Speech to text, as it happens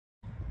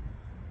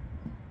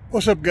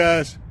What's up,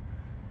 guys?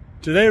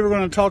 Today we're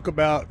going to talk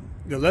about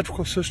the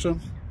electrical system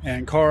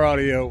and car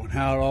audio and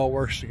how it all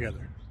works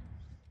together.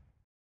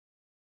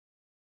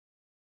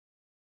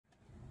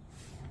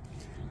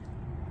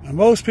 Now,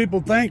 most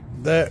people think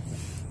that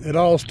it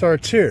all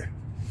starts here,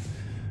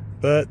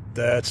 but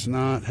that's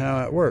not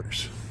how it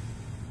works.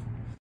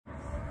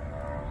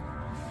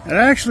 It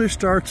actually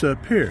starts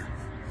up here.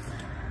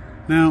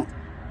 Now,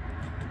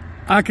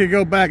 I could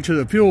go back to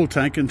the fuel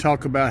tank and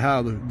talk about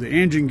how the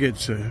engine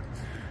gets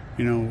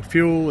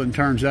fuel and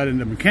turns that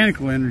into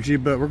mechanical energy,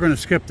 but we're going to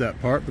skip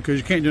that part because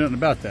you can't do nothing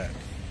about that.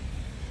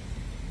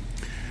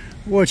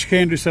 What you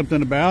can do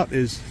something about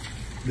is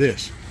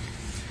this.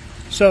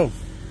 So,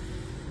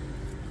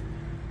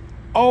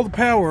 all the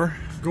power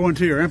going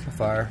to your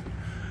amplifier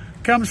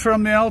comes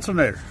from the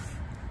alternator,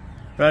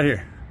 right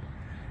here.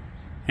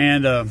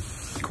 And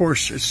of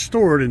course, it's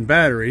stored in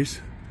batteries.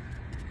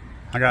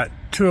 I got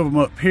 2 of them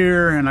up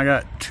here, and I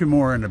got 2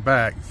 more in the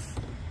back.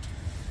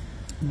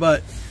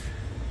 But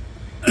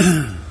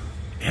it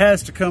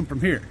has to come from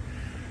here.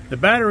 The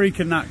battery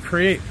cannot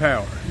create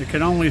power. It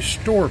can only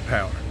store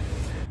power.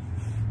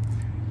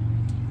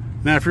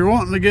 Now, if you're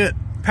wanting to get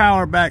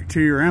power back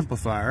to your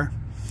amplifier,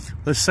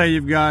 let's say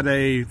you've got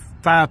a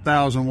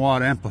 5,000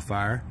 watt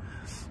amplifier,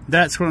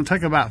 that's going to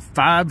take about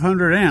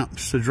 500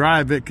 amps to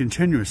drive it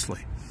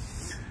continuously.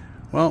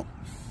 Well,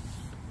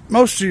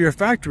 most of your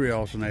factory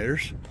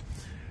alternators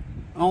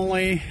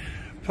only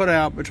put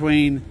out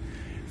between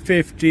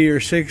 50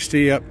 or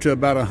 60 up to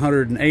about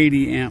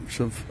 180 amps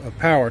of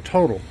power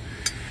total.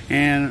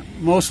 And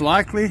most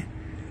likely,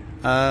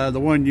 the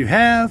one you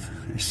have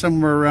is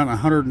somewhere around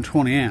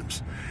 120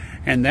 amps.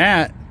 And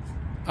that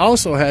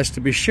also has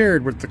to be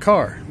shared with the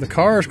car. The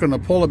car is going to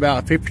pull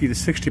about 50 to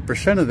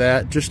 60% of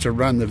that just to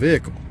run the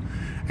vehicle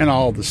and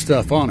all the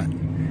stuff on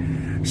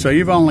it. So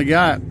you've only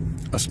got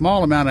a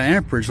small amount of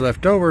amperage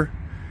left over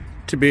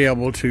to be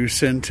able to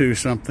send to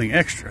something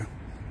extra.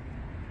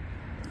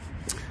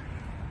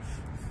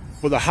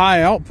 With a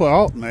high output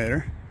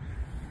alternator,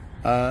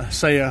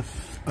 say a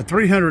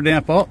 300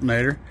 amp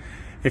alternator,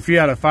 if you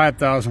had a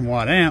 5,000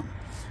 watt amp,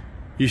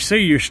 you see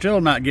you're still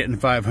not getting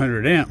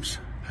 500 amps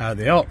out of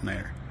the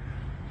alternator.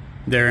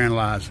 Therein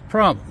lies the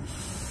problem.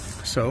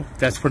 So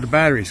that's where the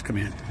batteries come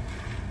in.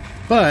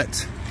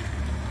 But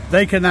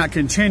they cannot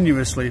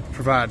continuously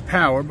provide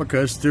power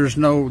because they're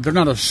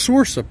not a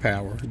source of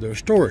power, they're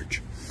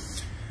storage.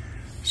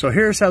 So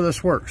here's how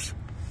this works.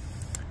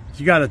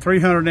 You got a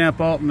 300 amp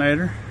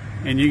alternator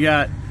and you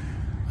got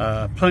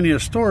plenty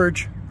of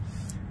storage.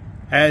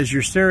 As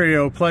your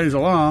stereo plays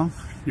along,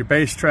 your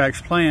bass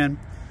track's playing,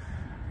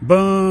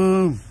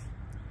 boom,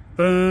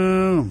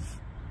 boom,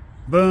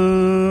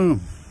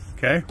 boom,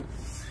 okay?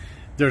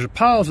 There's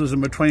pauses in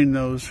between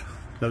those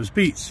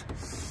beats.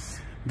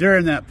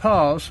 During that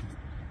pause,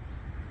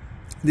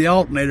 the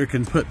alternator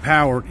can put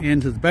power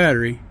into the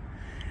battery,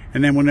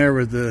 and then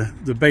whenever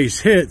the bass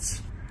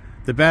hits,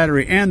 the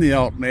battery and the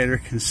alternator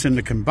can send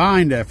a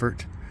combined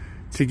effort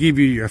to give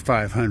you your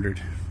 500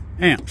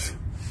 amps.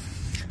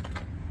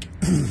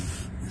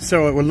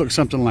 So it would look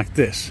something like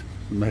this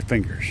with my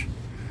fingers.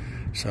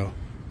 So,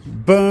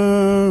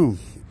 boom,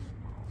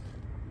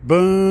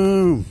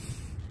 boom.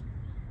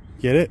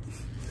 Get it?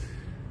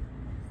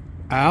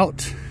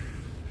 Out,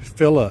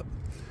 fill up.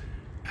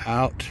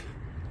 Out,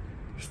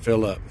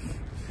 fill up.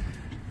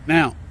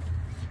 Now,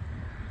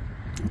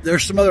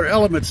 there's some other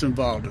elements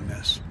involved in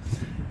this.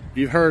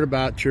 You've heard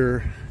about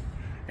your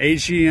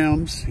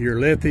AGMs, your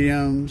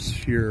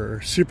Lithiums, your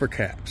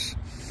Supercaps.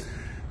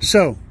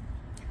 So,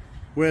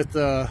 with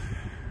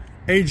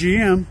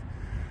AGM,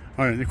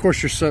 and of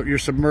course your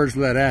submerged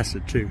lead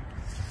acid too.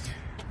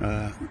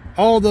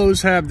 All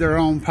those have their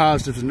own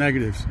positives and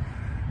negatives.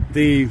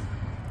 The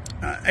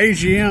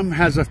AGM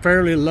has a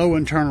fairly low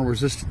internal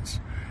resistance,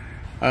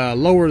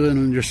 lower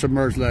than your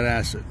submerged lead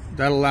acid.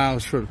 That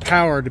allows for the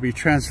power to be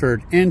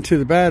transferred into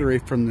the battery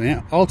from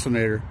the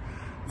alternator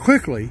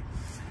quickly,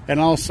 and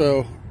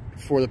also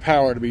for the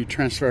power to be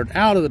transferred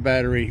out of the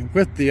battery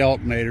with the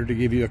alternator to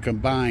give you a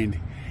combined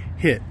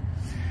hit.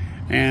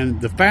 And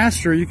the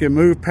faster you can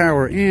move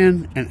power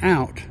in and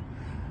out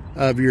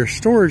of your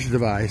storage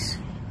device,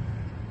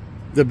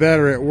 the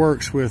better it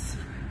works with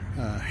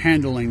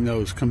handling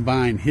those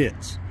combined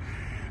hits.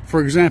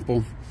 For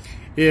example,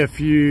 if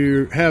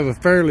you have a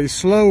fairly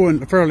slow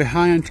and fairly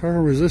high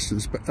internal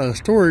resistance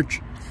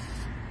storage,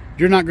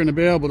 you're not going to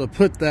be able to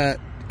put that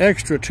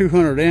extra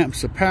 200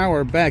 amps of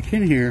power back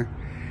in here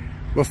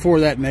before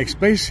that next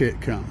bass hit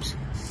comes.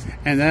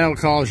 And that'll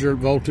cause your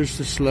voltage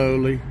to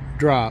slowly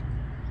drop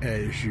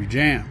as you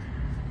jam.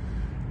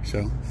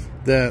 So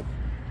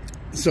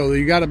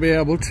you got to be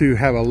able to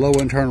have a low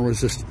internal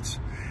resistance.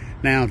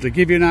 Now, to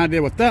give you an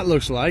idea what that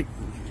looks like,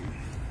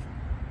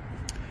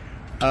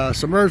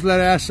 submerged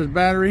lead acid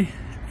battery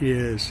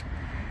is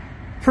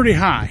pretty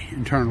high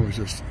internal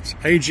resistance.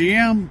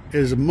 AGM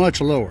is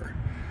much lower.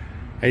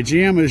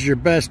 AGM is your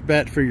best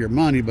bet for your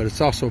money, but it's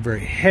also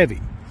very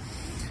heavy.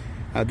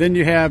 Then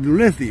you have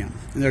lithium.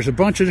 And there's a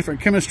bunch of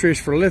different chemistries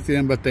for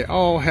lithium, but they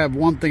all have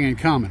one thing in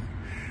common.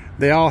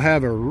 They all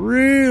have a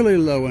really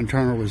low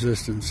internal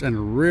resistance and a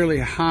really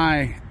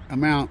high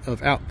amount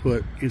of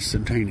output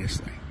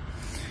instantaneously.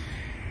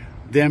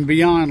 Then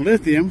beyond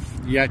lithium,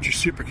 you got your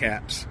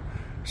supercaps.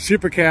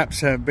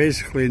 Supercaps have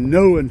basically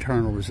no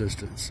internal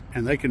resistance,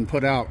 and they can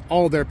put out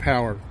all their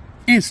power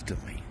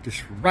instantly,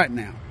 just right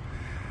now.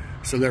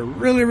 So they're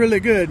really, really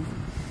good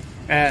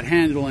at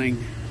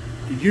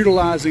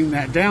utilizing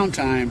that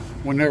downtime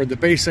whenever the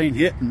base ain't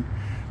hitting,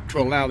 to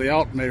allow the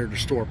alternator to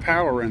store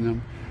power in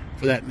them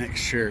for that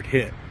next shared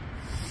hit.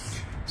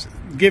 So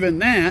given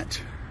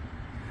that,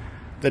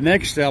 the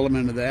next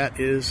element of that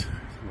is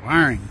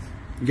wiring.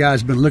 You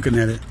guys have been looking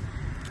at it.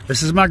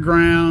 This is my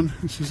ground.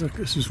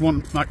 This is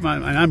one.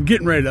 I'm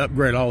getting ready to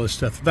upgrade all this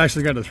stuff. I've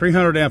actually got a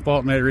 300 amp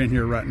alternator in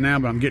here right now,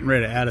 but I'm getting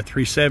ready to add a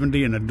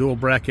 370 and a dual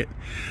bracket.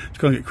 It's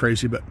going to get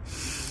crazy, but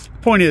the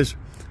point is,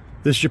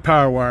 this is your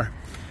power wire.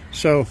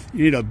 So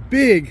you need a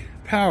big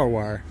power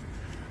wire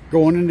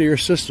going into your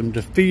system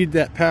to feed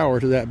that power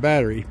to that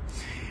battery,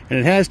 and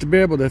it has to be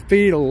able to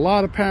feed a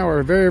lot of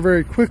power very,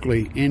 very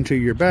quickly into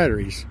your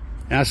batteries.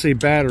 And I say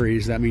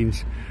batteries, that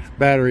means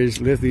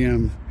batteries,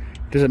 lithium,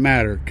 doesn't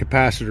matter,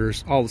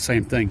 capacitors, all the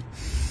same thing.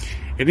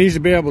 It needs to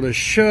be able to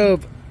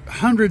shove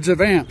hundreds of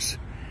amps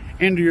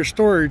into your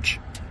storage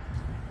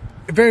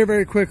very,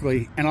 very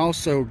quickly, and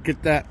also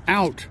get that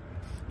out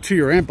to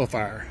your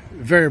amplifier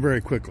very,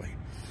 very quickly.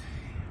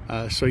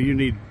 So you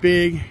need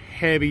big,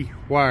 heavy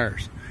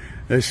wires.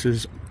 This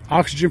is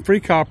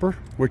oxygen-free copper,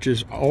 which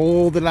is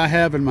all that I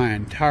have in my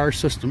entire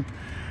system.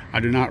 I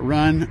do not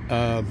run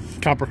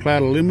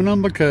copper-clad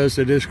aluminum because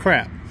it is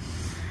crap.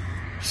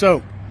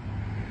 So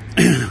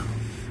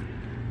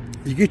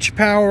you get your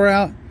power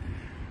out,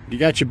 you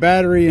got your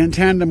battery in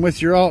tandem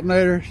with your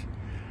alternators,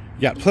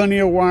 you got plenty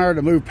of wire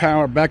to move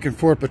power back and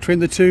forth between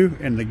the two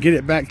and to get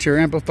it back to your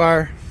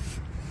amplifier.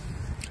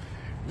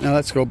 Now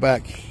let's go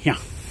back here.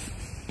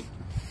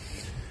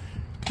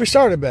 We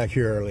started back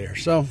here earlier.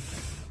 So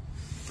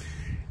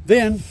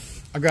then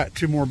I've got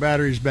two more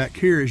batteries back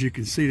here, as you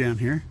can see down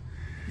here,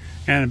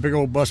 and big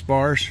old bus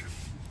bars.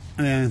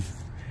 And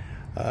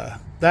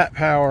that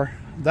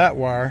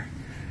wire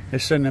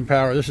is sending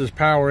power. This is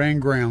power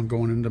and ground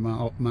going into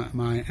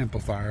my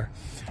amplifier.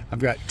 I've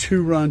got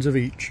 2 runs of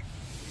each.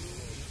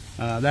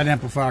 That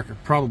amplifier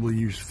could probably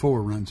use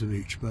 4 runs of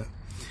each, but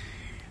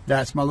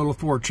that's my little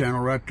 4-channel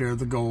right there,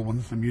 the gold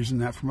one. I'm using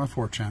that for my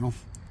 4-channel.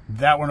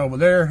 That one over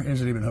there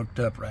isn't even hooked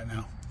up right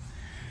now.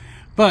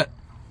 But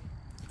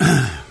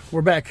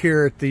we're back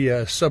here at the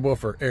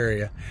subwoofer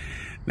area.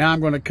 Now I'm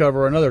going to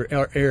cover another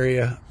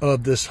area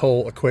of this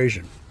whole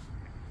equation.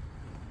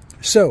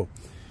 So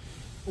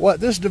what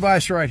this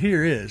device right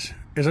here is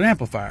an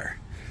amplifier.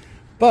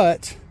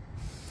 But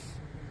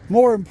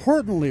more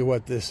importantly,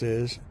 what this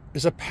is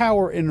a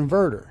power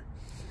inverter.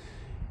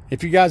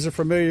 If you guys are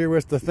familiar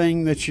with the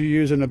thing that you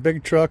use in a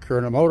big truck or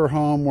in a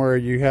motorhome, where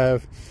you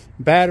have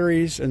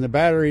batteries, and the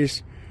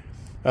batteries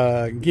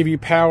give you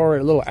power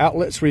at little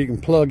outlets where you can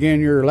plug in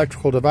your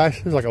electrical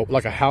devices,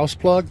 like a house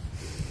plug.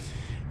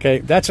 Okay,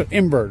 that's an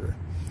inverter.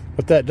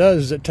 What that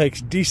does is it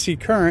takes DC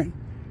current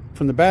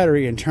from the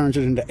battery and turns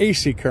it into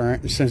AC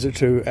current and sends it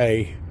to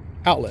a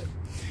outlet.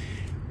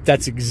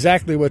 That's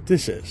exactly what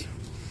this is.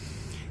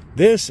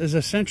 This is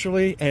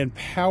essentially a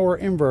power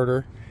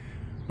inverter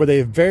with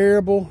a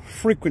variable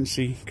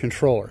frequency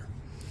controller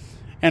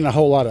and a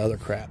whole lot of other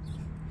crap.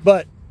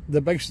 But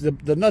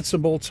the nuts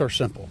and bolts are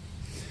simple.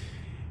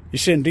 You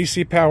send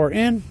DC power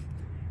in,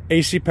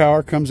 AC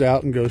power comes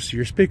out and goes to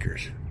your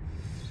speakers.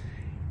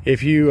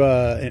 If you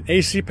an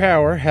AC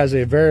power has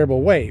a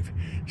variable wave.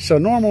 So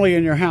normally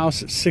in your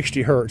house it's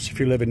 60 hertz if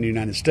you live in the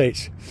United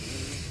States.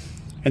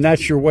 And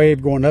that's your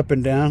wave going up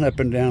and down, up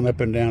and down, up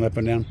and down, up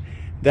and down.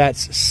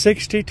 That's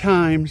 60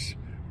 times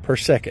per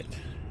second.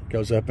 It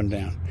goes up and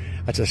down.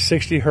 That's a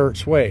 60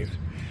 hertz wave.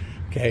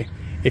 Okay.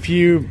 If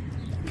you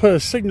put a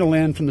signal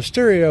in from the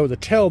stereo to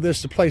tell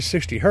this to play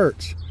 60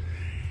 hertz,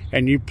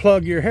 and you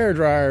plug your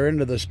hairdryer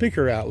into the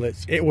speaker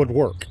outlets, it would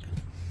work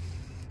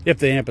if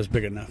the amp is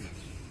big enough.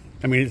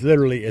 I mean, it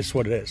literally is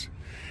what it is.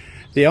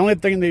 The only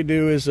thing they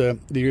do is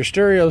your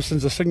stereo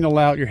sends a signal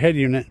out your head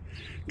unit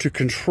to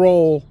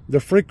control the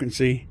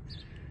frequency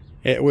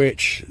at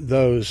which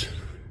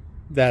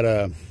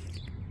that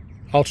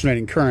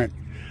alternating current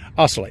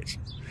oscillates.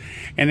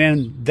 And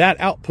then that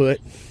output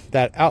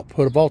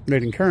of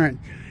alternating current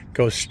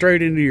goes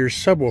straight into your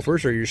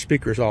subwoofers, or your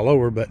speakers all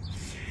over, but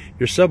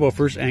your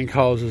subwoofers, and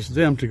causes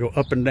them to go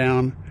up and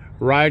down,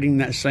 riding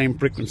that same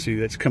frequency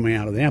that's coming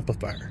out of the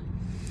amplifier.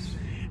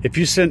 If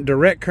you sent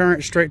direct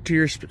current straight to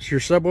your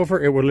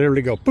subwoofer, it would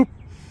literally go boop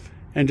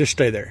and just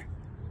stay there.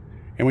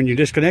 And when you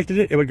disconnected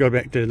it, it would go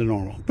back to the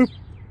normal. Boop.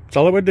 That's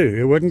all it would do.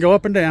 It wouldn't go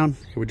up and down.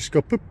 It would just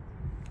go boop.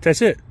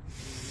 That's it.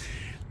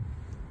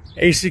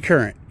 AC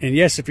current. And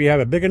yes, if you have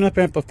a big enough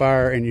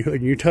amplifier and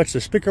you touch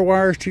the speaker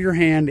wires to your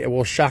hand, it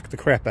will shock the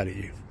crap out of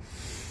you.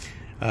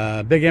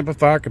 Big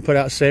amplifier can put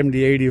out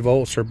 70, 80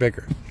 volts or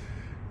bigger.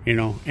 You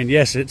know, and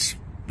yes,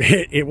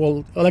 it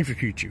will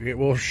electrocute you. It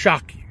will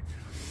shock you.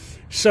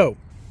 So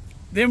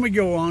then we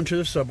go on to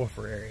the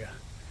subwoofer area.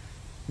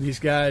 These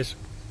guys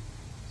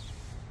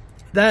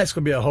that's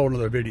going to be a whole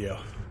nother video.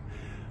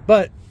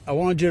 But I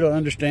wanted you to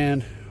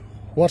understand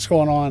what's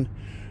going on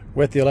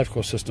with the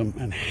electrical system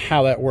and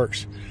how that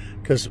works,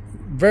 because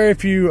very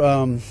few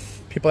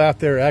people out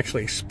there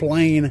actually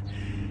explain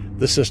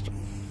the system.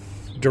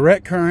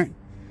 Direct current,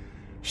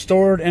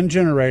 stored and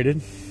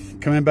generated,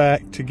 coming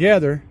back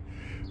together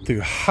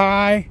through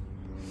high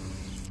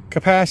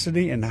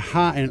capacity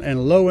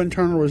and low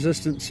internal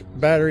resistance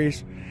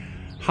batteries,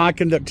 high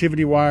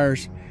conductivity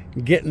wires,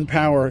 getting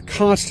power,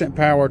 constant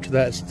power to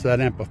that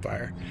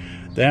amplifier.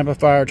 The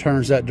amplifier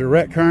turns that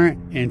direct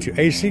current into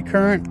AC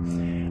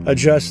current,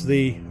 adjusts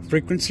the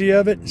frequency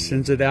of it,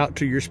 sends it out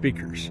to your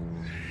speakers,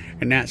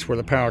 and that's where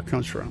the power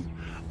comes from.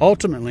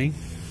 Ultimately,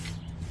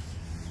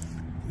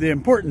 the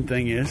important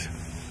thing is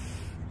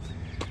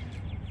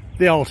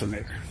the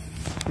alternator.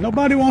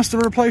 Nobody wants to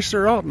replace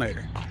their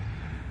alternator.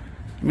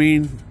 I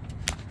mean,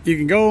 you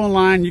can go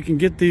online, you can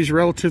get these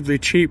relatively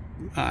cheap.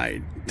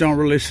 I don't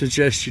really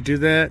suggest you do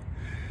that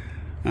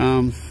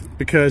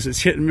because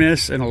it's hit and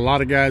miss, and a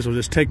lot of guys will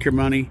just take your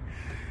money.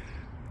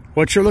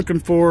 What you're looking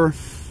for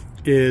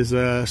is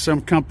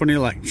some company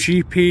like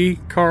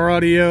GP, Car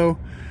Audio,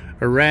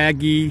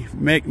 Aragi,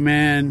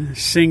 MakeMan,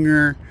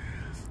 Singer,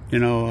 you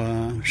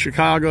know,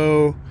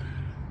 Chicago.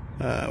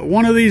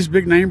 One of these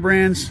big name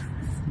brands,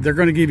 they're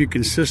going to give you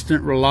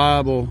consistent,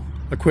 reliable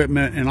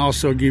equipment, and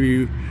also give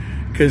you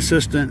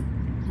consistent,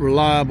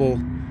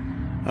 reliable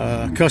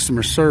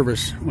customer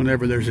service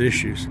whenever there's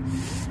issues.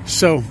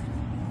 So,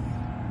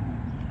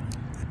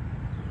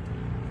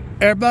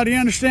 everybody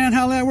understand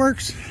how that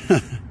works?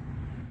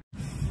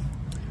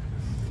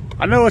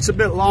 I know it's a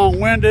bit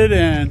long-winded,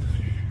 and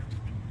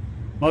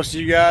most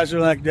of you guys are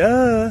like,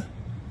 duh.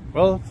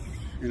 Well,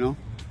 you know,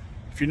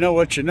 if you know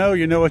what you know,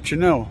 you know what you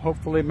know.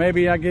 Hopefully,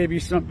 maybe I gave you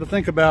something to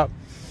think about.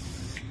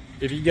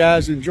 If you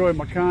guys enjoy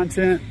my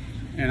content,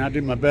 and I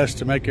do my best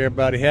to make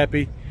everybody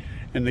happy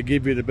and to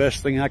give you the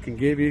best thing I can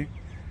give you.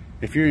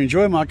 If you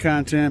enjoy my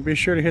content, be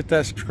sure to hit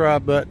that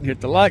subscribe button,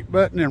 hit the like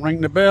button, and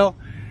ring the bell,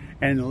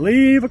 and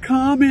leave a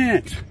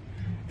comment.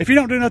 If you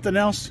don't do nothing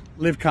else,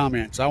 leave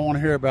comments. I want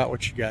to hear about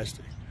what you guys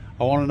do.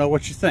 I want to know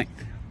what you think.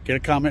 Get a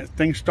comment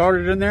thing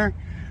started in there.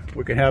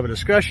 We can have a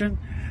discussion,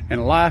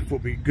 and life will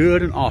be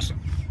good and awesome.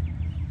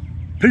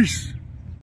 Peace.